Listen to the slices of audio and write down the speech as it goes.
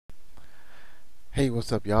Hey,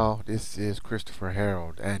 what's up, y'all? This is Christopher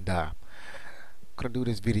Harold, and I'm gonna do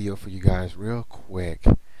this video for you guys real quick,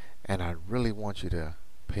 and I really want you to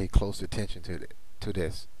pay close attention to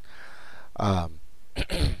this. Um,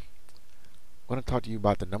 I'm gonna talk to you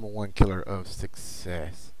about the number one killer of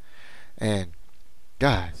success. And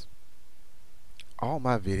guys, all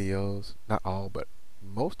my videos, not all, but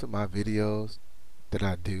most of my videos that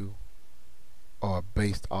I do are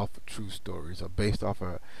based off of true stories, or based off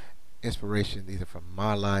of inspiration either from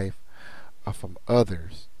my life or from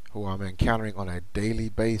others who I'm encountering on a daily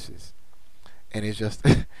basis. And it's just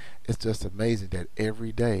it's just amazing that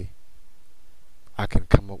every day I can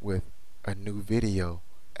come up with a new video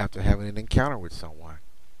after having an encounter with someone.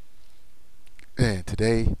 And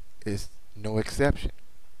today is no exception.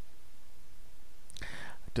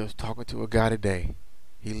 Just talking to a guy today.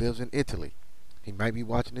 He lives in Italy. He might be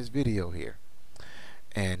watching this video here,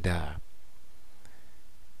 and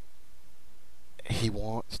he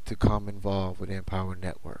wants to come involved with Empower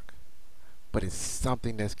Network, but it's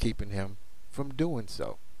something that's keeping him from doing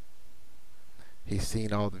so. He's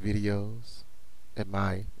seen all the videos at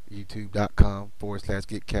my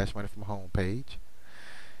youtube.com/get cash money from home page.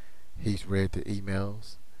 He's read the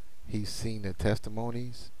emails. He's seen the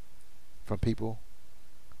testimonies from people.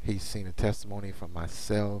 He's seen a testimony from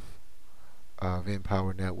myself of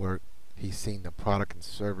Empower Network. He's seen the product and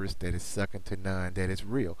service that is second to none, that is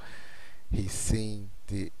real. He's seen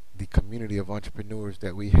the community of entrepreneurs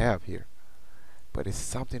that we have here. But it's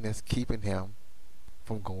something that's keeping him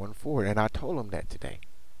from going forward. And I told him that today.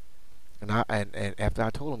 And after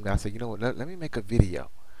I told him that, I said, you know what, let me make a video.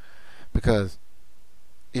 Because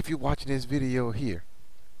if you're watching this video here,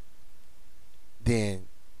 then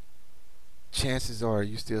chances are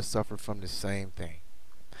you still suffer from the same thing.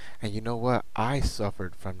 And you know what? I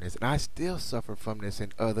suffered from this, and I still suffer from this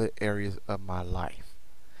in other areas of my life.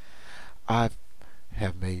 I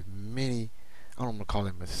have made many, I don't want to call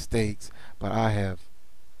them mistakes, but I have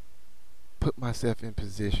put myself in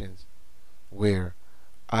positions where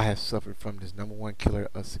I have suffered from this number one killer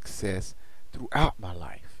of success throughout my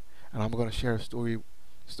life. And I'm going to share a story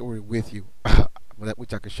with you,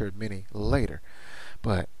 which I could share many later.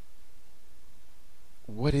 But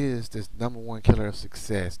what is this number one killer of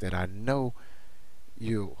success that I know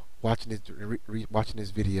you watching watching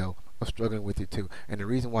this video are struggling with it too? And the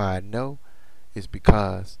reason why I know is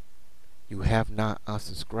because you have not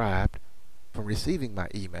unsubscribed from receiving my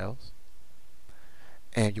emails,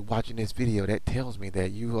 and you're watching this video. That tells me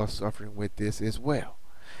that you are suffering with this as well.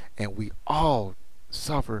 And we all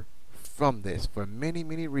suffer from this for many,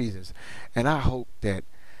 many reasons. And I hope that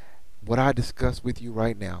what I discuss with you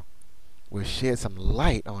right now will shed some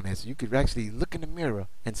light on this. You could actually look in the mirror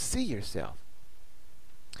and see yourself,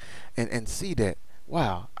 and see that,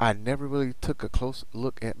 wow, I never really took a close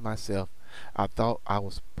look at myself. I thought I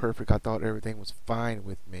was perfect. I thought everything was fine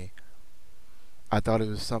with me. I thought it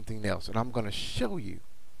was something else. And I'm going to show you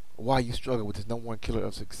why you struggle with this number one killer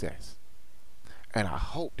of success. And I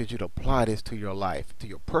hope that you'd apply this to your life, to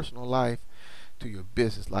your personal life, to your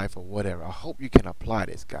business life, or whatever. I hope you can apply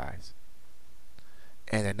this, guys.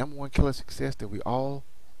 And the number one killer of success that we all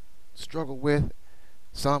struggle with,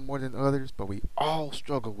 some more than others, but we all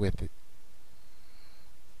struggle with it,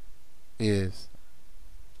 is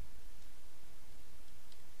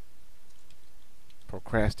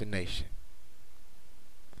procrastination.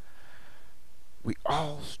 We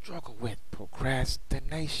all struggle with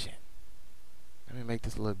procrastination. Let me make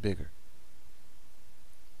this a little bigger.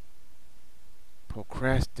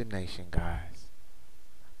 Procrastination, guys.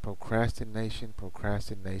 Procrastination,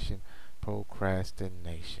 procrastination,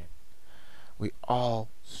 procrastination. We all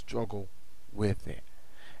struggle with it.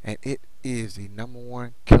 And it is the number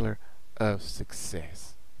one killer of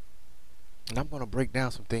success. And I'm going to break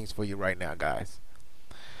down some things for you right now, guys.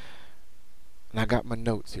 And I got my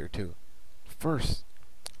notes here too. First,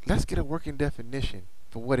 let's get a working definition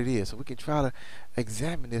for what it is, so we can try to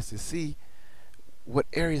examine this to see what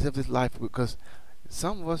areas of this life, because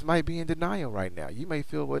some of us might be in denial right now. You may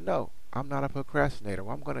feel, well, no, I'm not a procrastinator.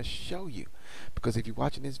 Well, I'm going to show you, because if you're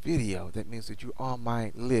watching this video, that means that you're on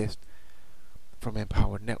my list from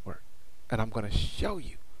Empower Network. And I'm going to show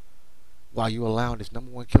you why you're allowing this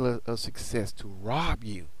number one killer of success to rob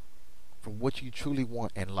you from what you truly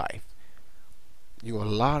want in life. You're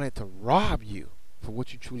allowing it to rob you for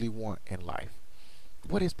what you truly want in life.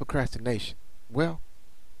 What is procrastination? Well,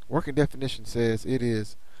 working definition says it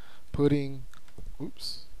is putting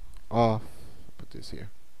off. Put this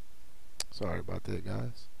here. Sorry about that,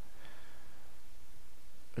 guys.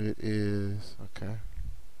 It is okay.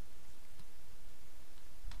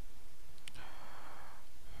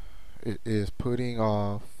 It is putting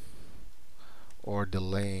off or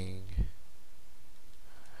delaying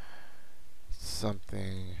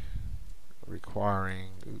something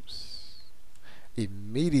requiring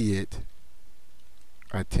immediate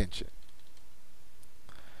attention.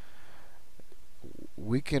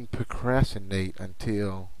 We can procrastinate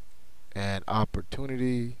until an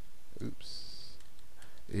opportunity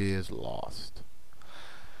is lost.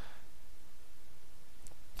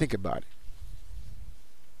 Think about it.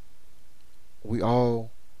 We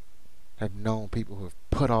all have known people who have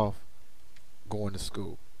put off going to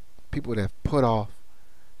school, people that have put off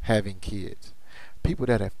having kids, people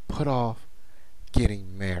that have put off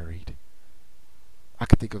getting married. I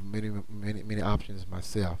could think of many options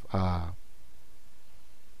myself,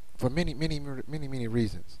 for many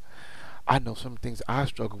reasons. I know some things I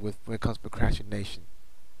struggle with when it comes to procrastination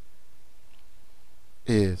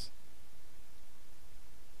is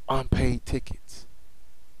unpaid tickets,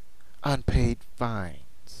 unpaid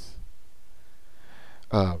fines,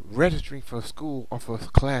 registering for school or for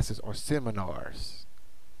classes or seminars,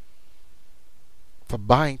 for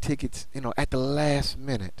buying tickets, at the last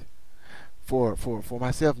minute, for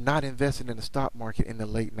myself not investing in the stock market in the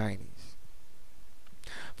late 90s,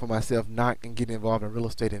 for myself not getting involved in real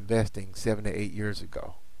estate investing 7 to 8 years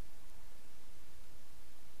ago.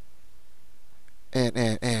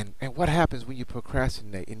 And what happens when you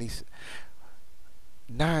procrastinate? In these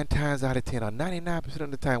 9 times out of 10, or 99%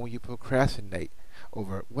 of the time, when you procrastinate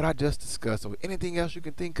over what I just discussed, or anything else you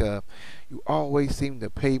can think of, you always seem to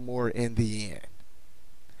pay more in the end.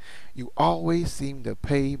 You always seem to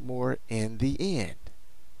pay more in the end.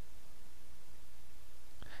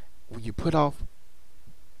 When you put off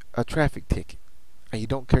a traffic ticket and you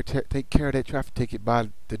don't take care of that traffic ticket by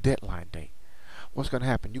the deadline date, what's going to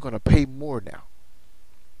happen? You're going to pay more now.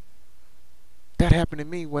 That happened to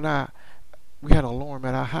me when we had an alarm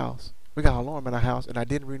at our house. We got an alarm at our house, and I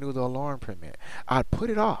didn't renew the alarm permit. I put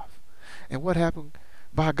it off. And what happened?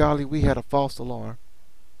 By golly, we had a false alarm,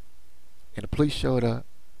 and the police showed up.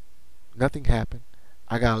 Nothing happened.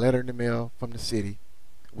 I got a letter in the mail from the city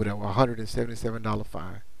with a $177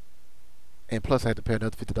 fine. And plus I had to pay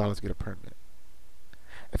another $50 to get a permit.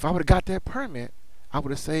 If I would have got that permit, I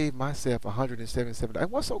would have saved myself $177.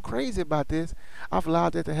 And what's so crazy about this, I've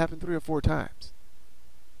allowed that to happen 3 or 4 times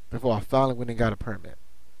before I finally went and got a permit.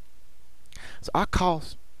 So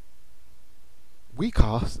me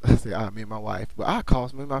and my wife, but I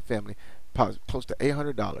cost me and my family close to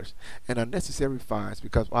 $800 in unnecessary fines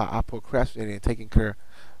because I procrastinated in taking care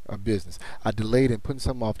of business. I delayed in putting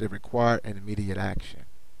something off that required an immediate action.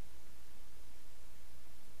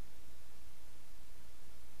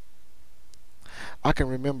 I can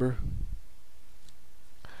remember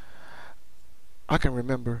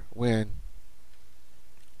when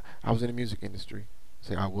I was in the music industry.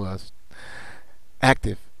 I was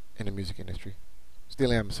active in the music industry.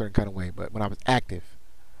 Still am a certain kind of way, but when I was active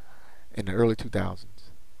in the early 2000s,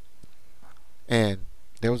 and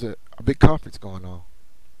there was a big conference going on,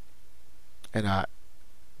 and I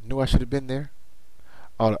knew I should have been there.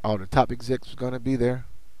 All the top execs was going to be there.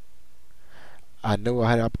 I knew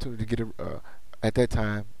I had the opportunity to get at that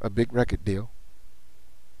time a big record deal,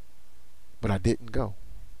 but I didn't go.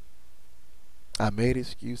 I made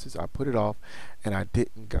excuses, I put it off, and I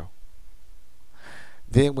didn't go.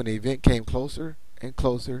 Then when the event came closer and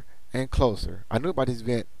closer and closer, I knew about this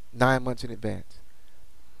event 9 months in advance.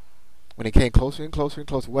 When it came closer and closer and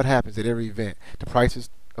closer, what happens at every event? The prices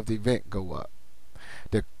of the event go up.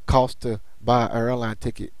 The cost to buy an airline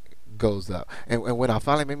ticket goes up. And when I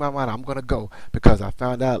finally made my mind, I'm going to go, because I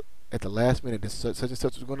found out at the last minute that such and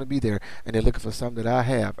such was going to be there, and they're looking for something that I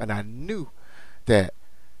have, and I knew that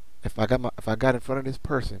if I got in front of this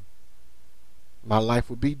person, my life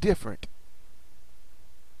would be different.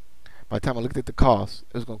 By the time I looked at the cost,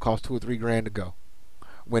 it was going to cost $2 or $3 grand to go,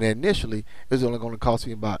 when initially it was only going to cost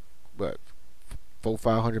me about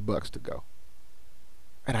 $400-500 to go,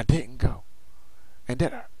 and I didn't go, and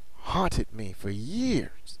that haunted me for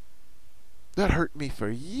years. That hurt me for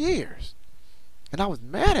years. And I was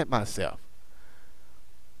mad at myself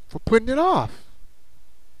for putting it off.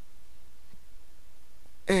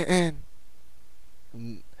 And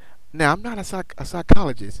now, I'm not a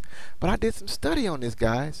psychologist, but I did some study on this,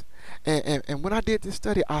 guys. And when I did this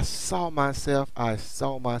study, I saw myself. And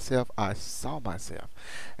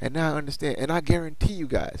now I understand. And I guarantee you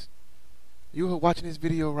guys, you who are watching this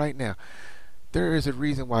video right now, there is a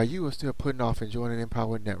reason why you are still putting off and joining the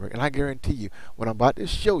Empower Network. And I guarantee you, what I'm about to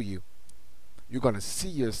show you, you're going to see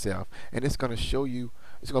yourself, and it's going to show you,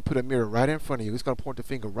 it's going to put a mirror right in front of you. It's going to point the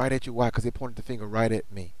finger right at you. Why? Because it pointed the finger right at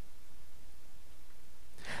me.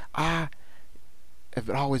 I have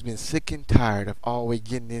always been sick and tired of always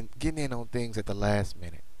getting in on things at the last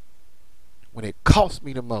minute when it costs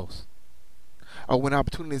me the most, or when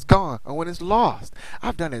opportunity is gone, or when it's lost.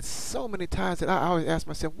 I've done it so many times that I always ask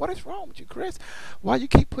myself, what is wrong with you, Chris? Why you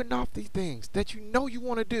keep putting off these things that you know you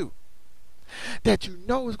want to do, that you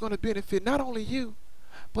know is going to benefit not only you,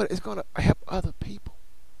 but it's going to help other people?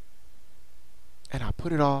 And I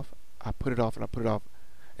put it off, I put it off, and I put it off.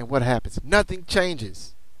 And what happens? Nothing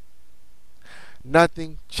changes.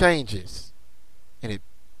 Nothing changes. And it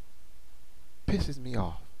pisses me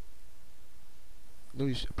off. No,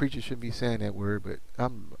 preachers shouldn't be saying that word, but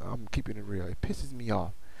I'm keeping it real. It pisses me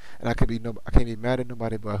off, and I can't be mad at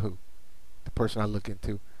nobody but who? The person I look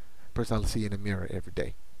into, the person I see in the mirror every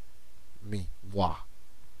day. Me, moi.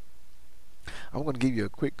 I'm going to give you a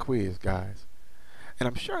quick quiz, guys, and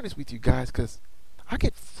I'm sharing this with you guys because I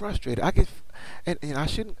get frustrated. And I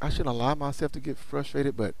shouldn't allow myself to get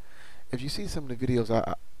frustrated, but if you see some of the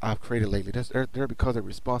videos I've created lately, they're because of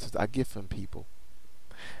responses I get from people.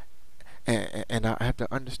 And I have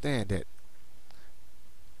to understand that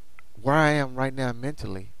where I am right now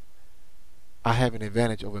mentally, I have an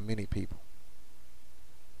advantage over many people.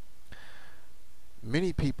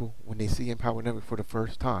 Many people, when they see Empower Network for the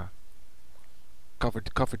first time, come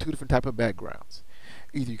for two different type of backgrounds.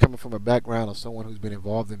 Either you're coming from a background of someone who's been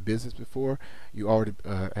involved in business before, you already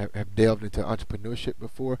have delved into entrepreneurship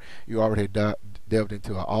before, you already delved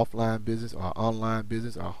into an offline business or an online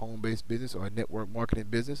business or a home-based business or a network marketing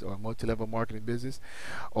business or a multi-level marketing business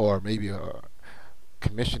or maybe a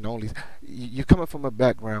commission only. You're coming from a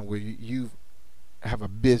background where you have a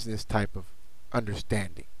business type of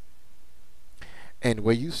understanding, and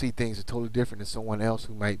where you see things are totally different than someone else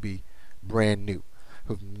who might be brand new,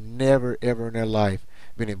 who've never ever in their life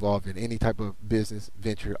been involved in any type of business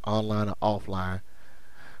venture, online or offline,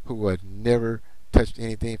 who had never touched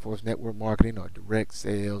anything for network marketing or direct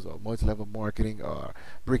sales or multi-level marketing or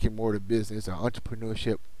brick and mortar business or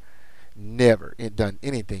entrepreneurship, never done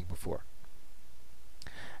anything before.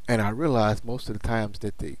 And I realized most of the times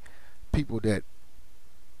that the people that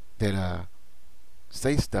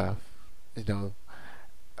say stuff,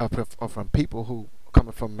 are from people who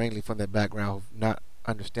coming from mainly from that background of not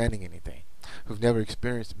understanding anything, who've never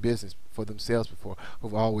experienced business for themselves before,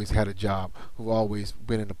 who've always had a job, who've always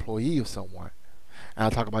been an employee of someone. And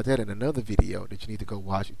I'll talk about that in another video that you need to go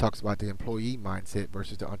watch. It talks about the employee mindset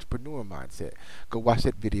versus the entrepreneur mindset. Go watch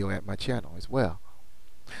that video at my channel as well.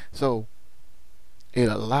 So it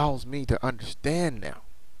allows me to understand now,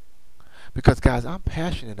 because guys, I'm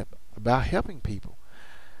passionate about helping people.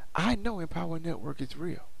 I know Empower Network is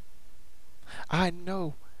real. I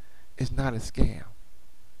know it's not a scam.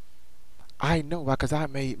 I know why, because I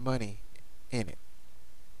made money in it.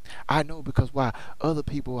 I know because why, other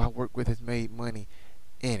people I work with has made money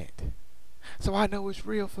in it. So I know it's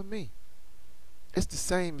real for me. It's the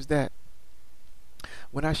same as that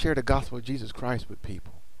when I share the gospel of Jesus Christ with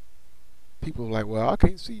people. People are like, well, I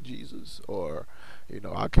can't see Jesus, or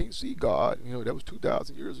I can't see God. That was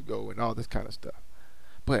 2,000 years ago, and all this kind of stuff.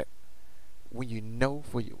 But when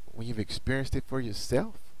when you've experienced it for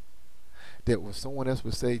yourself, that when someone else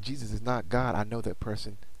would say Jesus is not God, I know that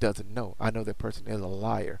person doesn't know. I know that person is a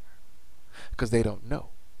liar because they don't know.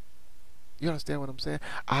 You understand what I'm saying?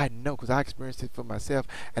 I know because I experienced it for myself,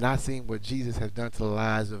 and I've seen what Jesus has done to the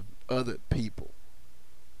lives of other people.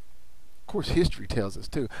 Of course, history tells us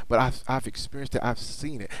too, but I've experienced it. I've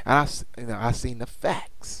seen it, and I've seen the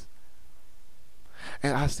facts.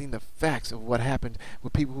 And I've seen the facts of what happens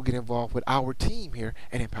with people who get involved with our team here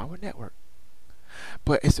at Empower Network.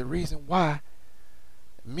 But it's the reason why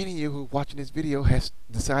many of you who are watching this video has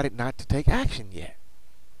decided not to take action yet.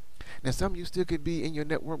 Now, some of you still could be in your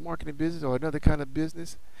network marketing business or another kind of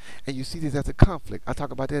business, and you see this as a conflict. I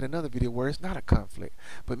talk about that in another video where it's not a conflict.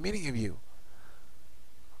 But many of you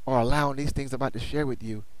are allowing these things I'm about to share with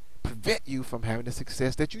you prevent you from having the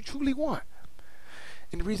success that you truly want.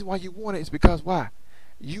 And the reason why you want it is because why?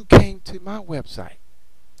 You came to my website.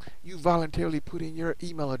 You voluntarily put in your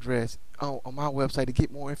email address on my website to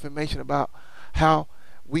get more information about how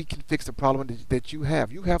we can fix the problem that you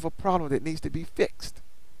have. You have a problem that needs to be fixed.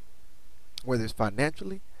 Whether it's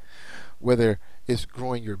financially, whether it's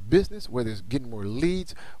growing your business, whether it's getting more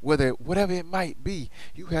leads, whatever it might be,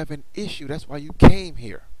 you have an issue. That's why you came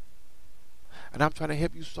here. And I'm trying to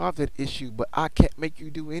help you solve that issue, but I can't make you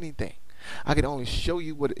do anything. I can only show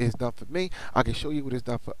you what it has done for me. I can show you what it's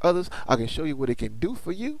done for others. I can show you what it can do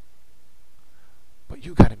for you. But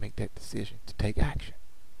you got to make that decision to take action.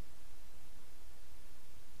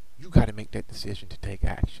 You got to make that decision to take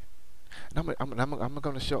action. And I'm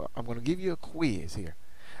going to give you a quiz here,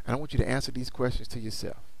 and I want you to answer these questions to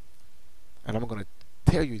yourself. And I'm going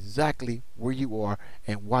to tell you exactly where you are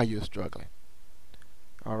and why you're struggling.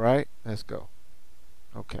 All right, let's go.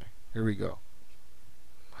 Okay, here we go.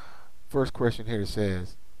 First question here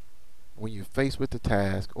says, when you're faced with a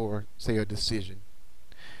task or, say, a decision,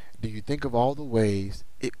 do you think of all the ways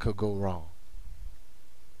it could go wrong?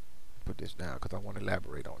 Put this down because I want to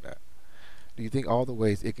elaborate on that. Do you think all the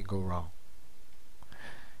ways it can go wrong?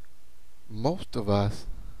 Most of us,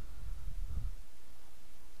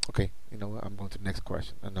 okay, you know what? I'm going to the next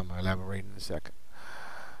question and I'm going to elaborate in a second.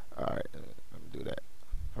 All right, let me do that.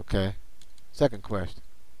 Okay, second question.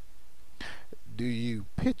 Do you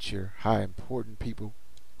picture how important people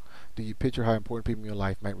in your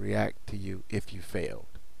life might react to you if you failed?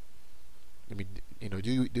 I mean,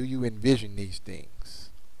 do you envision these things?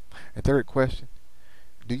 And third question,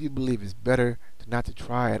 do you believe it's better to not to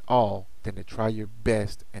try at all than to try your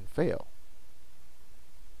best and fail?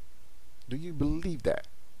 Do you believe that?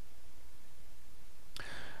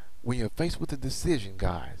 When you're faced with a decision,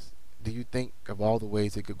 guys, do you think of all the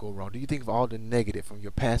ways it could go wrong? Do you think of all the negative from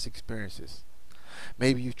your past experiences?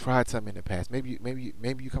 Maybe you've tried something in the past. Maybe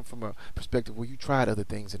you come from a perspective where you tried other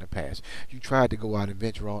things in the past. You tried to go out and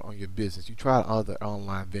venture on your business. You tried other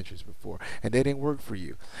online ventures before, and they didn't work for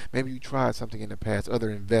you. Maybe you tried something in the past, other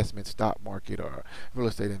investments, stock market or real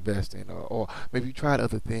estate investing, or maybe you tried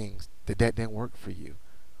other things that didn't work for you.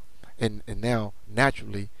 And now,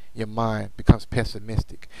 naturally, your mind becomes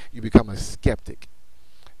pessimistic. You become a skeptic.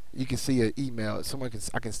 You can see an email.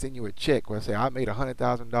 I can send you a check where I say I made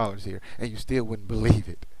 $100,000 here, and you still wouldn't believe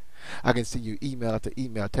it. I can see you email after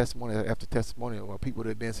email, testimony after testimony, where people that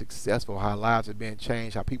have been successful, how lives have been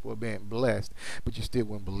changed, how people are being blessed, but you still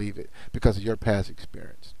wouldn't believe it because of your past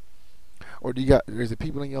experience. Or there's the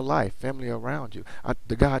people in your life, family around you.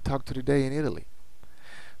 The guy I talked to today in Italy,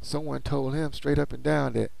 someone told him straight up and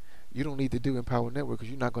down that you don't need to do Empower Network because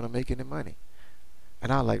you're not going to make any money.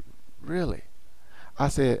 And I was like, really? I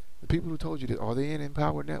said, the people who told you this, are they in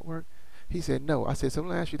Empower Network? He said, no. I said, so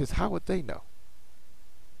let me ask you this. How would they know?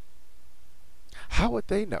 How would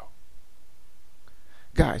they know?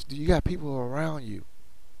 Guys, do you got people around you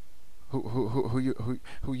who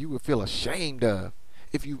you would feel ashamed of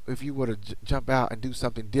if you were to jump out and do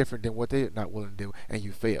something different than what they're not willing to do and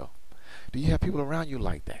you fail? Do you have people around you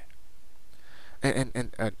like that? And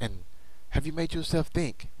have you made yourself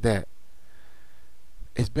think that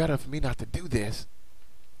it's better for me not to do this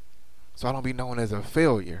so I don't be known as a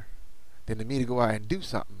failure than to me to go out and do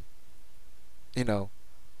something? Do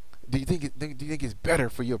you think it's better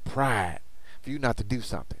for your pride for you not to do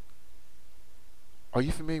something? Are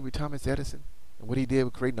you familiar with Thomas Edison and what he did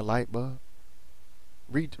with creating the light bulb?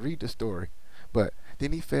 Read the story. But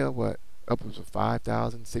then he failed upwards of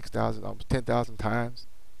 5,000, 6,000, almost 10,000 times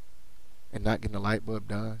and not getting the light bulb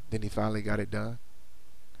done. Then he finally got it done.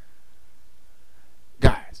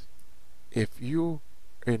 Guys, if you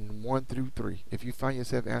in 1 through 3, if you find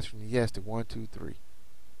yourself answering yes to 1, 2, 3,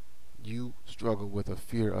 you struggle with a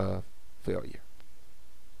fear of failure.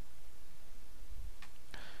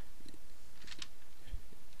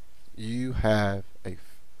 If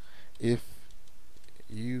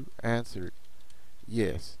you answered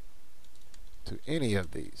yes to any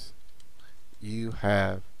of these, you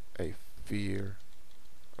have a fear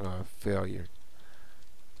of failure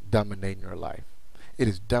dominating your life. It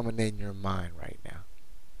is dominating your mind right now.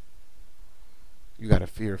 You got a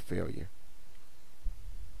fear of failure.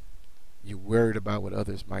 You're worried about what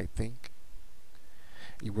others might think.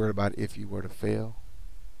 You're worried about if you were to fail.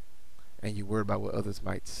 And you're worried about what others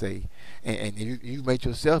might say. And you made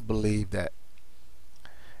yourself believe that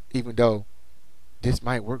even though this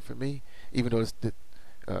might work for me, even though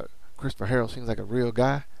Christopher Harold seems like a real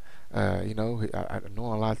guy, I know a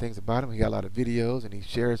lot of things about him. He got a lot of videos and he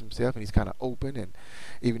shares himself and he's kind of open. And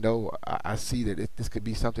even though I see that this could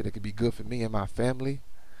be something that could be good for me and my family,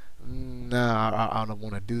 I don't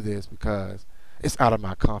want to do this because it's out of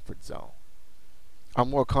my comfort zone. I'm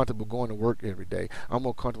more comfortable going to work every day. I'm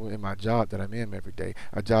more comfortable in my job that I'm in every day,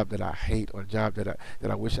 a job that I hate or a job that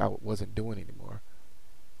I wish I wasn't doing anymore.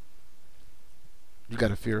 You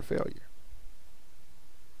got a fear of failure.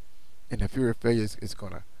 And the fear of failure is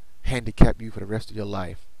going to handicap you for the rest of your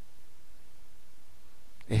life.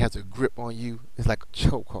 It has a grip on you. It's like a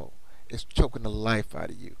chokehold. It's choking the life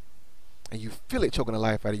out of you. And you feel it choking the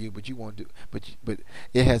life out of you, but you won't do. But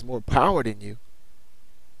it has more power than you,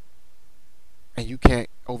 and you can't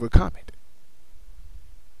overcome it.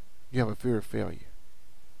 You have a fear of failure.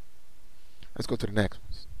 Let's go to the next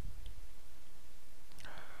ones.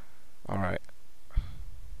 All right.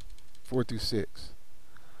 4 through 6.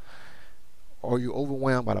 Are you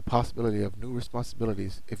overwhelmed by the possibility of new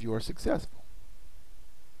responsibilities if you are successful?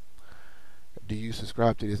 do you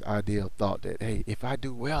subscribe to this ideal thought that, hey, if I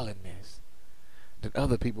do well in this, then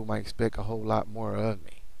other people might expect a whole lot more of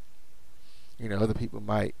me? Other people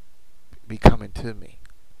might be coming to me.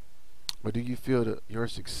 Or do you feel that your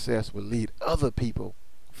success will lead other people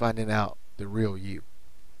finding out the real you?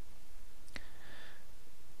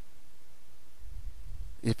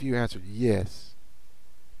 If you answered yes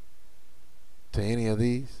to any of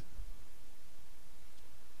these,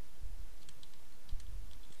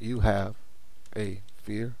 you have a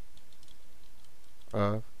fear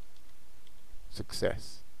of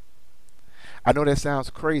success. I know that sounds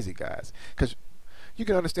crazy, guys, because you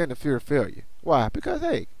can understand the fear of failure. Why? Because,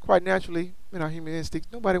 hey, quite naturally, human instincts,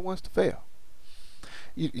 nobody wants to fail.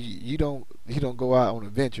 You don't go out on a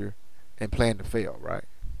venture and plan to fail, right?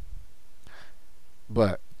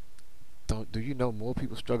 But do you know more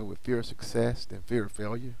people struggle with fear of success than fear of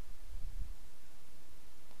failure?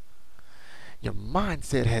 Your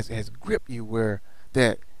mindset has gripped you where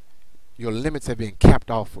that your limits have been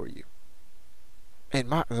capped off for you.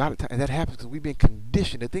 And a lot of times that happens because we've been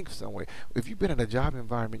conditioned to think some way. If you've been in a job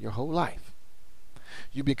environment your whole life,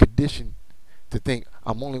 you've been conditioned to think,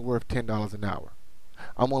 I'm only worth $10 an hour.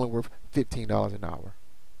 I'm only worth $15 an hour.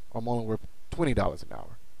 I'm only worth $20 an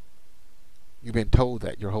hour. You've been told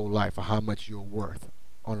that your whole life for how much you're worth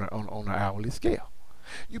on an hourly scale.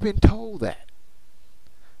 You've been told that.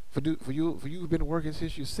 For you who've been working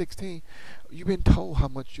since you're 16, you've been told how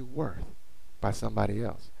much you're worth by somebody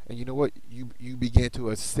else. And you know what? You begin to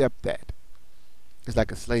accept that. It's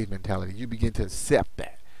like a slave mentality. You begin to accept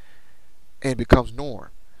that. And it becomes norm.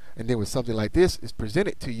 And then when something like this is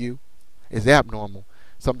presented to you, is abnormal,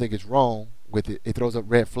 something is wrong with it, it throws up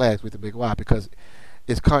red flags with a big Y because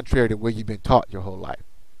it's contrary to where you've been taught your whole life.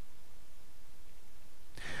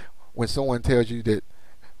 When someone tells you that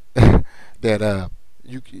that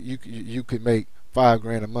you could make $5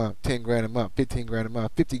 grand a month, $10 grand a month, $15 grand a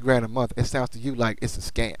month, $50 grand a month, it sounds to you like it's a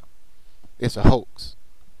scam. It's a hoax.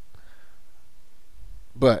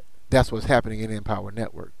 But that's what's happening in the Empower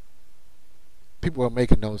Network. People are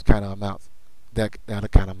making those kind of amounts, that kind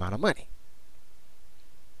of amount of money.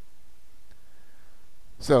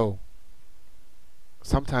 So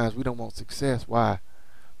sometimes we don't want success. Why?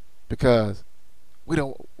 Because we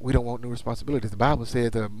don't want new responsibilities. The Bible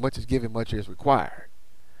says that much is given, much is required.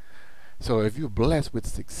 So if you're blessed with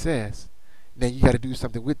success, then you got to do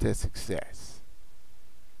something with that success.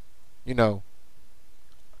 I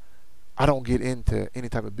don't get into any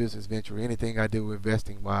type of business venture or anything I do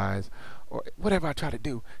investing wise or whatever I try to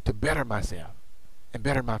do to better myself and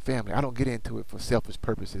better my family. I don't get into it for selfish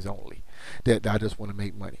purposes only, that I just want to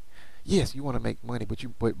make money. Yes, you want to make money, but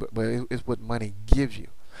it's what money gives you.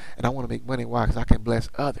 And I want to make money. Why? Because I can bless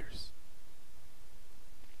others.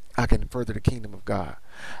 I can further the kingdom of God.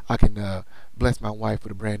 I can bless my wife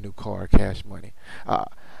with a brand new car, cash money. I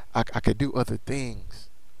could do other things,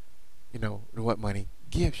 what money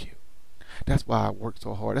gives you. That's why I work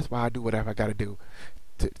so hard. That's why I do whatever I got to do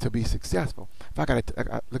to be successful. If I got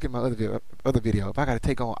to look at my other video, if I got to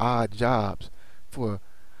take on odd jobs for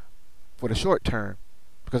the short term,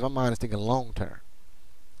 because my mind is thinking long term,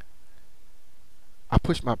 I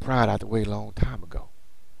pushed my pride out the way a long time ago.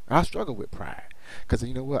 I struggle with pride because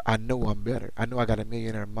you know what? I know I'm better. I know I got a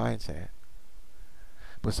millionaire mindset.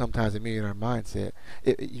 But sometimes a millionaire mindset,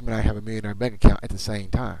 you might have a millionaire bank account at the same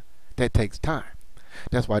time. That takes time.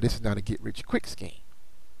 That's why this is not a get-rich-quick scheme.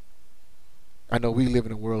 I know we live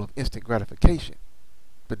in a world of instant gratification,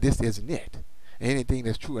 but this isn't it. And anything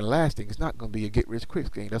that's true and lasting is not going to be a get-rich-quick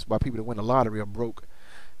scheme. That's why people that win the lottery are broke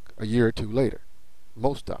a year or two later.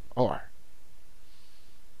 Most of them are.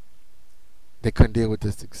 They couldn't deal with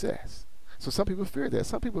the success. So some people fear that.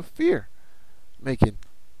 Some people fear making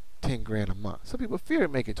 $10 grand a month. Some people fear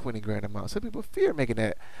making $20 grand a month. Some people fear making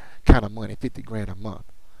that kind of money, $50 grand a month,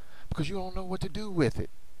 because you don't know what to do with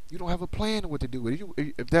it. You don't have a plan of what to do with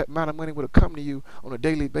it. If that amount of money would have come to you on a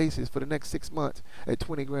daily basis for the next 6 months at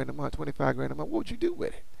 $20 grand a month, $25 grand a month, what would you do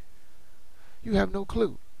with it? You have no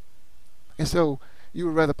clue. And so you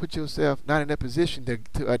would rather put yourself not in that position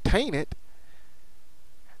to attain it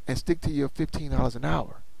and stick to your $15 an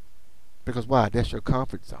hour. Because why? That's your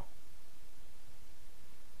comfort zone.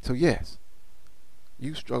 So yes,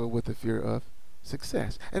 you struggle with the fear of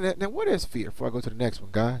success. And now what is fear? Before I go to the next one,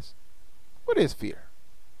 guys. What is fear?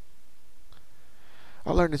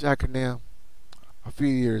 I learned this acronym a few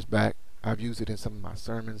years back. I've used it in some of my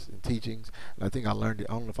sermons and teachings. And I think I learned it.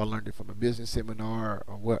 I don't know if I learned it from a business seminar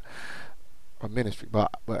or what, or ministry.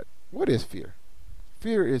 But what is fear?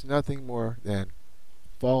 Fear is nothing more than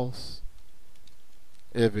false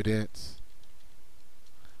evidence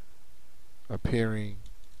appearing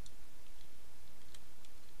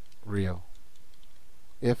real.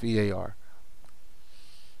 Fear.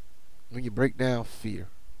 When you break down fear,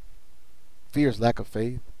 fear is lack of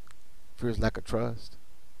faith, fear is lack of trust,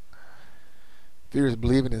 fear is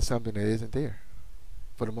believing in something that isn't there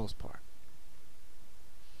for the most part.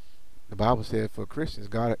 The Bible said for Christians,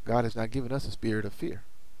 God has not given us a spirit of fear,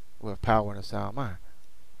 but of power and a sound mind.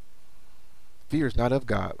 Fear is not of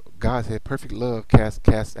God. God said perfect love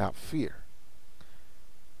casts out fear.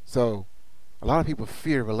 So a lot of people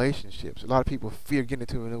fear relationships. A lot of people fear getting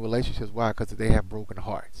into new relationships. Why? Because they have broken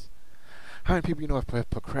hearts. How many people you know have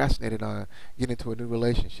procrastinated on getting into a new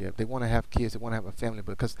relationship? They want to have kids, they want to have a family,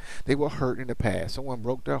 but because they were hurt in the past. Someone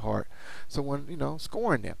broke their heart. Someone,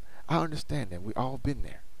 scorned them. I understand that. We all been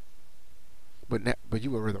there. But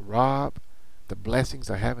you would rather rob the blessings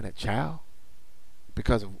of having a child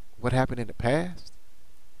because of what happened in the past?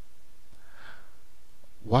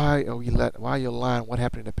 Why are you allowing what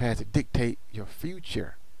happened in the past to dictate your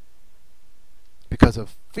future? Because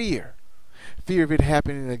of fear. Fear of it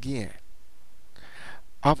happening again.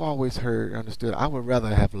 I've always understood, I would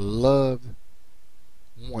rather have loved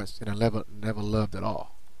once than I never loved at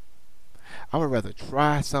all. I would rather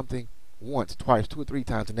try something once, twice, 2 or 3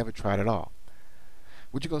 times and never try it at all.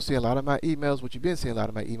 What you're going to see a lot of my emails, what you've been seeing a lot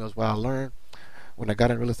of my emails, what I learned when I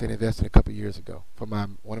got in real estate investing a couple of years ago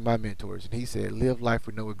from one of my mentors, and he said, live life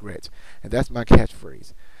with no regrets. And that's my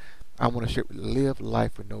catchphrase. I want to share, live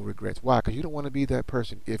life with no regrets. Why? Because you don't want to be that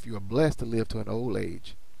person. If you are blessed to live to an old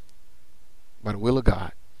age by the will of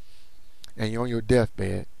God, and you're on your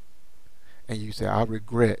deathbed, and you say, I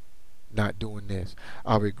regret not doing this.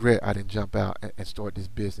 I regret I didn't jump out and start this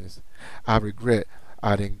business. I regret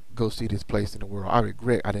I didn't go see this place in the world. I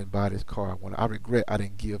regret I didn't buy this car I wanted. I regret I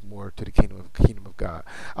didn't give more to the kingdom of God.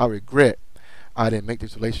 I regret I didn't make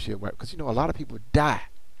this relationship right. Because a lot of people die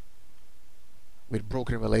with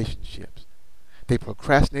broken relationships. They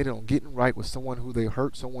procrastinated on getting right with someone who they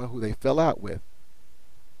hurt, someone who they fell out with.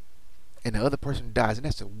 And the other person dies, and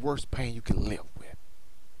that's the worst pain you can live with.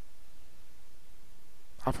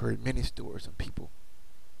 I've heard many stories of people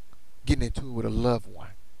getting into it with a loved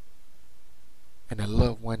one, and the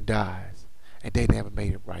loved one dies, and they never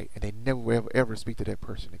made it right, and they never ever speak to that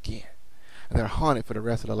person again. And they're haunted for the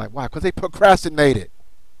rest of their life. Why? Because they procrastinated.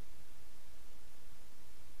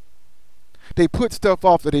 They put stuff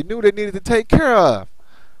off that they knew they needed to take care of.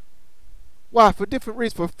 Why? For different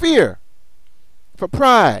reasons. For fear. For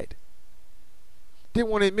pride. Didn't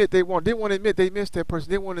want to admit didn't want to admit they missed that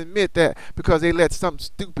person. Didn't want to admit that because they let something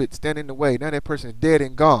stupid stand in the way. Now that person is dead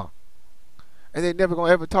and gone. And they're never going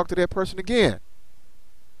to ever talk to that person again.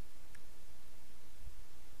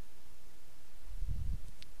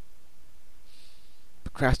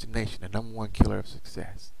 Procrastination, the number one killer of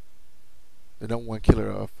success. The number one killer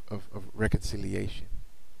of reconciliation.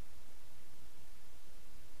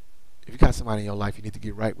 If you got somebody in your life you need to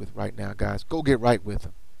get right with right now, guys, go get right with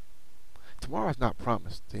them. Tomorrow's not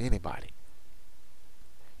promised to anybody.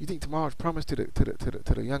 You think tomorrow's promised to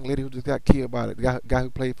the young lady who just got killed by the guy who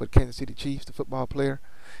played for the Kansas City Chiefs, the football player,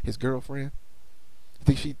 his girlfriend? You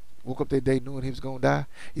think she woke up that day knowing he was going to die?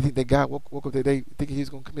 You think that guy woke up that day thinking he was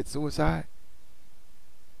going to commit suicide?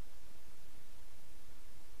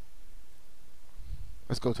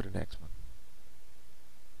 Let's go to the next one.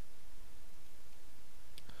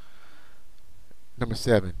 Number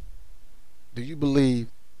 7. Do you believe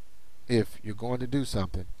if you're going to do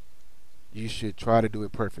something, you should try to do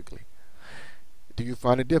it perfectly? Do you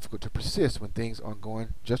find it difficult to persist when things aren't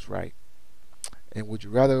going just right? And would you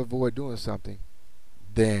rather avoid doing something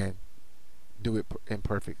than do it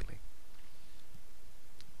imperfectly?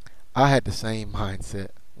 I had the same mindset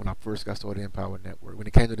when I first got started in Power Network. When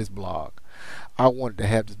it came to this blog, I wanted to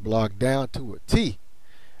have this blog down to a T.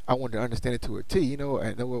 I wanted to understand it to a T. I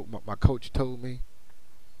know what my coach told me.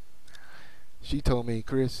 She told me,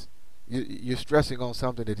 Chris, you're stressing on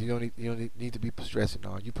something that you don't need to be stressing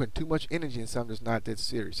on. You're putting too much energy in something that's not that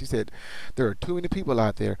serious. She said, there are too many people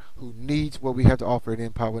out there who needs what we have to offer at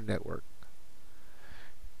Empower Network.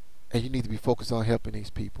 And you need to be focused on helping these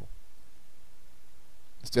people.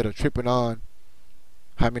 Instead of tripping on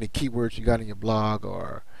how many keywords you got in your blog,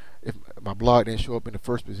 or if my blog didn't show up in the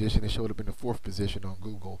first position, it showed up in the 4th position on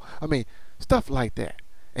Google. I mean, stuff like that.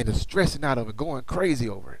 And the stressing out of it, going crazy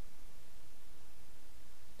over it.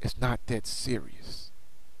 It's not that serious.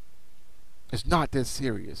 It's not that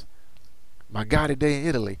serious. My guy today in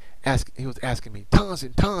Italy, he was asking me tons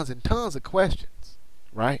and tons and tons of questions,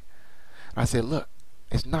 right? I said, look,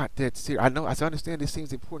 it's not that serious. I understand this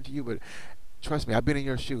seems important to you, but trust me, I've been in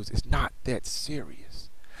your shoes. It's not that serious.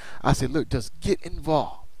 I said, look, just get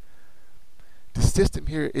involved. The system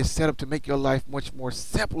here is set up to make your life much more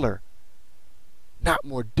simpler not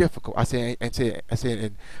more difficult. I said,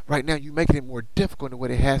 and right now you're making it more difficult than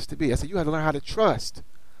what it has to be. I said, you have to learn how to trust.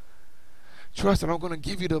 Trust that I'm going to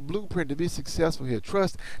give you the blueprint to be successful here.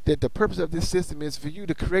 Trust that the purpose of this system is for you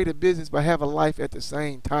to create a business but have a life at the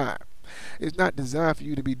same time. It's not designed for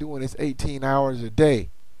you to be doing this 18 hours a day.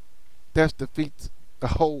 That defeats the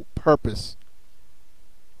whole purpose.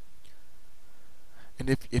 And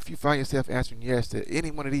if you find yourself answering yes to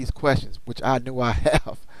any one of these questions, which I know I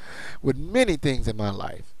have with many things in my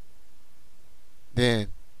life, then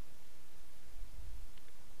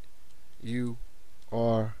you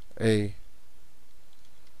are a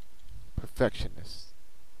perfectionist.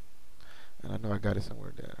 And I know I got it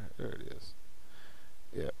somewhere down. There it is.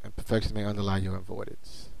 Yeah, and perfection may underlie your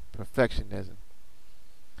avoidance. Perfectionism.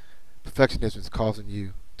 Perfectionism is causing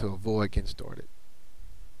you to avoid getting started.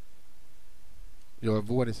 Your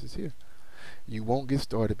avoidance is here. You won't get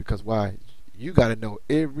started because why? You got to know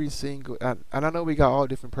every single, and I know we got all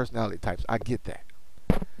different personality types. I get that.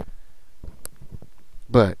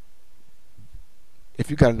 But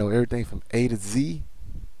if you got to know everything from A to Z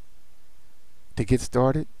to get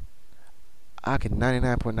started, I can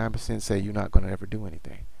 99.9% say you're not going to ever do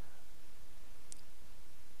anything.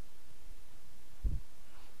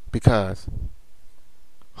 Because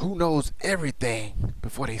who knows everything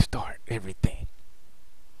before they start everything?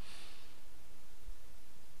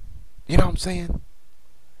 You know what I'm saying?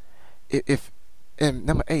 If and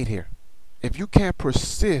number 8 here, if you can't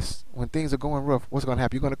persist when things are going rough, what's going to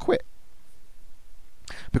happen? You're going to quit.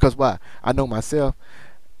 Because why? I know myself,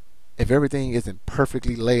 if everything isn't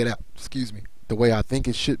perfectly laid out, the way I think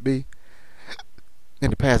it should be, in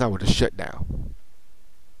the past I would have shut down.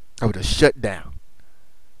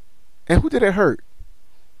 And who did it hurt?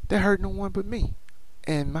 That hurt no one but me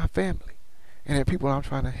and my family and the people I'm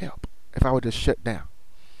trying to help if I would just shut down.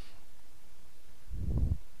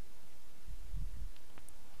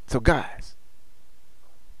 So guys,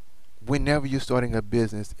 whenever you're starting a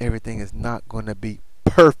business, everything is not going to be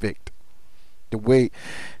perfect.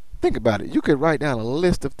 Think about it. You could write down a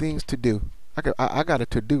list of things to do. I got a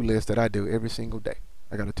to-do list that I do every single day.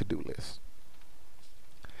 I got a to-do list.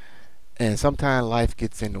 And sometimes life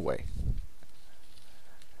gets in the way.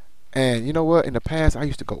 And you know what? In the past, I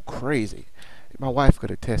used to go crazy. My wife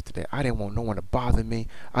could attest to that. I didn't want no one to bother me.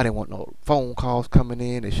 I didn't want no phone calls coming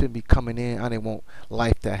in. They shouldn't be coming in. I didn't want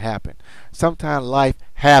life to happen. Sometimes life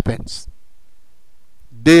happens.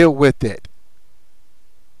 Deal with it.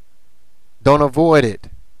 Don't avoid it.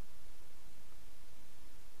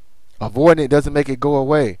 Avoiding it doesn't make it go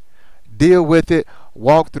away. Deal with it,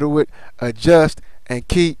 walk through it, adjust, and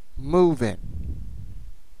keep moving.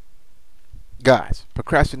 Guys,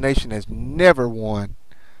 procrastination has never won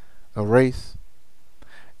a race.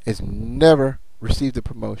 It's never received a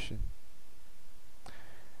promotion.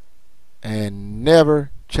 And never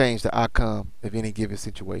changed the outcome of any given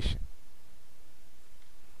situation.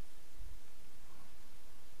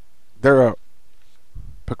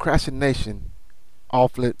 Procrastination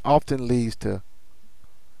often leads to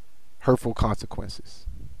hurtful consequences.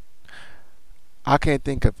 I can't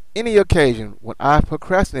think of any occasion when I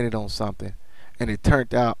procrastinated on something and it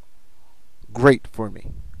turned out great for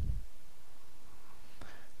me.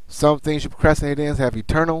 Some things you procrastinate in have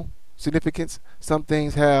eternal significance. Some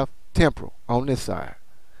things have temporal on this side.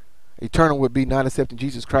 Eternal would be not accepting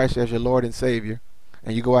Jesus Christ as your Lord and Savior,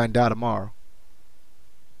 and you go out and die tomorrow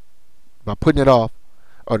by putting it off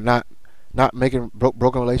or not making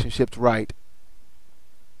broken relationships right.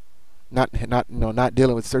 Not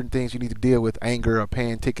dealing with certain things you need to deal with, anger or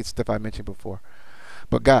paying tickets, stuff I mentioned before.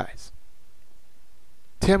 But guys,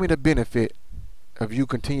 tell me the benefit of you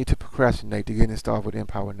continue to procrastinate to getting started with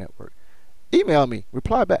Empower Network. Email me,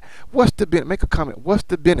 reply back. What's the benefit? Make a comment. What's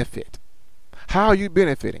the benefit? How are you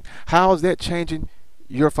benefiting? How is that changing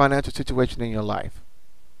your financial situation in your life?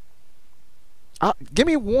 Give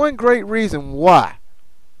me one great reason why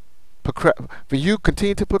for you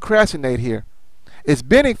continue to procrastinate here. It's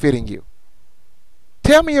benefiting you.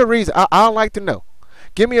 Tell me a reason. I'd like to know.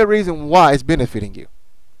 Give me a reason why it's benefiting you.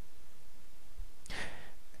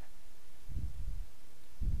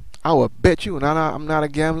 I will bet you, and I'm not a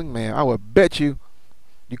gambling man, I will bet you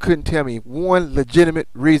couldn't tell me one legitimate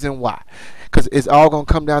reason why. Because it's all going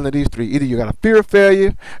to come down to these three. Either you got a fear of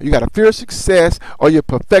failure, you got a fear of success, or you're a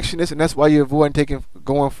perfectionist, and that's why you're avoiding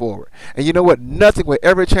going forward. And you know what? Nothing will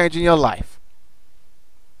ever change in your life.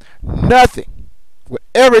 Nothing will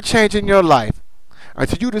ever change in your life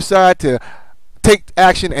until you decide to take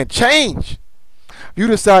action and change. You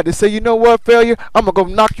decide to say, you know what, failure, I'm going to go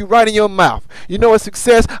knock you right in your mouth. You know what,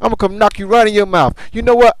 success, I'm going to come knock you right in your mouth. You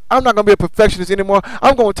know what, I'm not going to be a perfectionist anymore.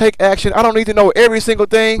 I'm going to take action. I don't need to know every single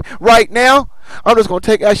thing right now. I'm just going to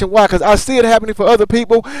take action. Why? Because I see it happening for other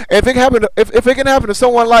people. And if it can happen to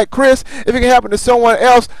someone like Chris, if it can happen to someone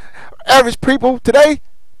else, average people today,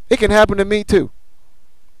 it can happen to me too.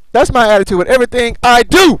 That's my attitude with everything I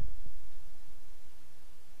do.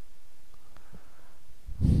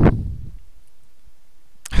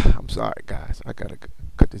 I'm sorry, guys. I gotta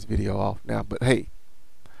cut this video off now. But hey,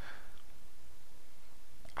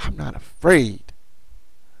 I'm not afraid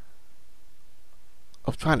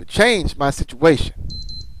of trying to change my situation.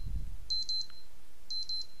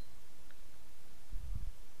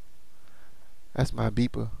 That's my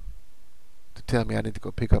beeper to tell me I need to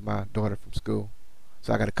go pick up my daughter from school.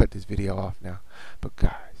 So I gotta cut this video off now. But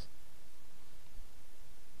guys,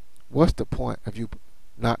 what's the point of you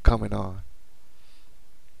not coming on?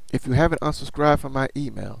 If you haven't unsubscribed from my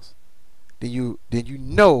emails, then you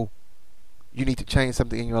know you need to change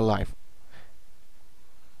something in your life.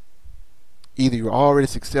 Either you're already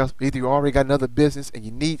successful, either you already got another business and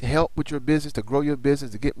you need help with your business to grow your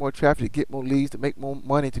business, to get more traffic, to get more leads, to make more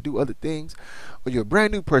money, to do other things, or you're a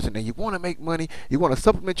brand new person and you want to make money, you want to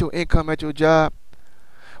supplement your income at your job.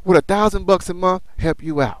 Would $1,000 a month help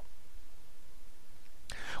you out?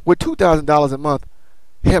 Would $2,000 a month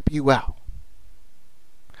help you out?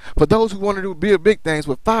 For those who want to do big things,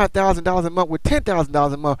 with $5,000 a month, with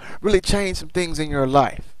 $10,000 a month, really change some things in your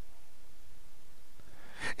life.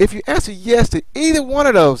 If you answer yes to either one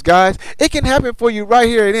of those, guys, it can happen for you right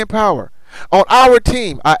here at Empower. On our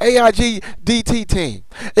team, our AIG DT team.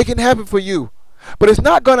 It can happen for you. But it's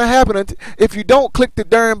not going to happen if you don't click the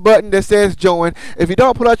darn button that says join, if you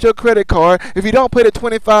don't pull out your credit card, if you don't pay the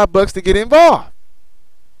 $25 to get involved.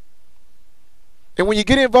 And when you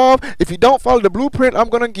get involved, if you don't follow the blueprint I'm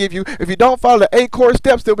going to give you, if you don't follow the 8 core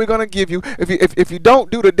steps that we're going to give you, if you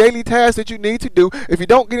don't do the daily tasks that you need to do, if you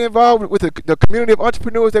don't get involved with the community of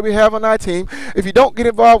entrepreneurs that we have on our team, if you don't get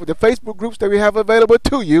involved with the Facebook groups that we have available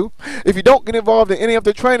to you, if you don't get involved in any of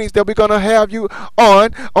the trainings that we're going to have you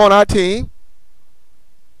on our team,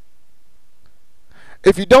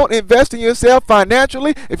 if you don't invest in yourself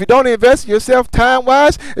financially, if you don't invest in yourself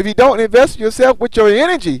time-wise, if you don't invest in yourself with your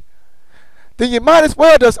energy, then you might as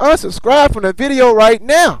well just unsubscribe from the video right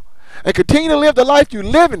now and continue to live the life you're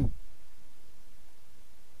living.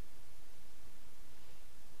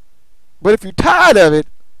 But if you're tired of it,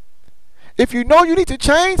 if you know you need to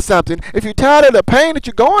change something, if you're tired of the pain that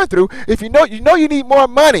you're going through, if you know you need more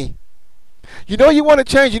money, you know you want to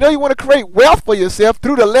change, you know you want to create wealth for yourself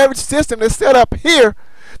through the leverage system that's set up here,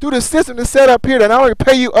 through the system that's set up here that not only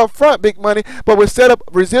pay you up front big money, but will set up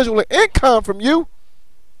residual income from you.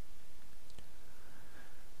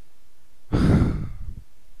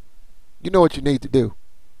 You know what you need to do.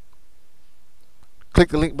 Click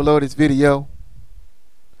the link below this video.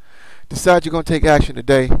 Decide you're going to take action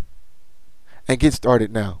today and get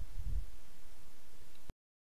started now.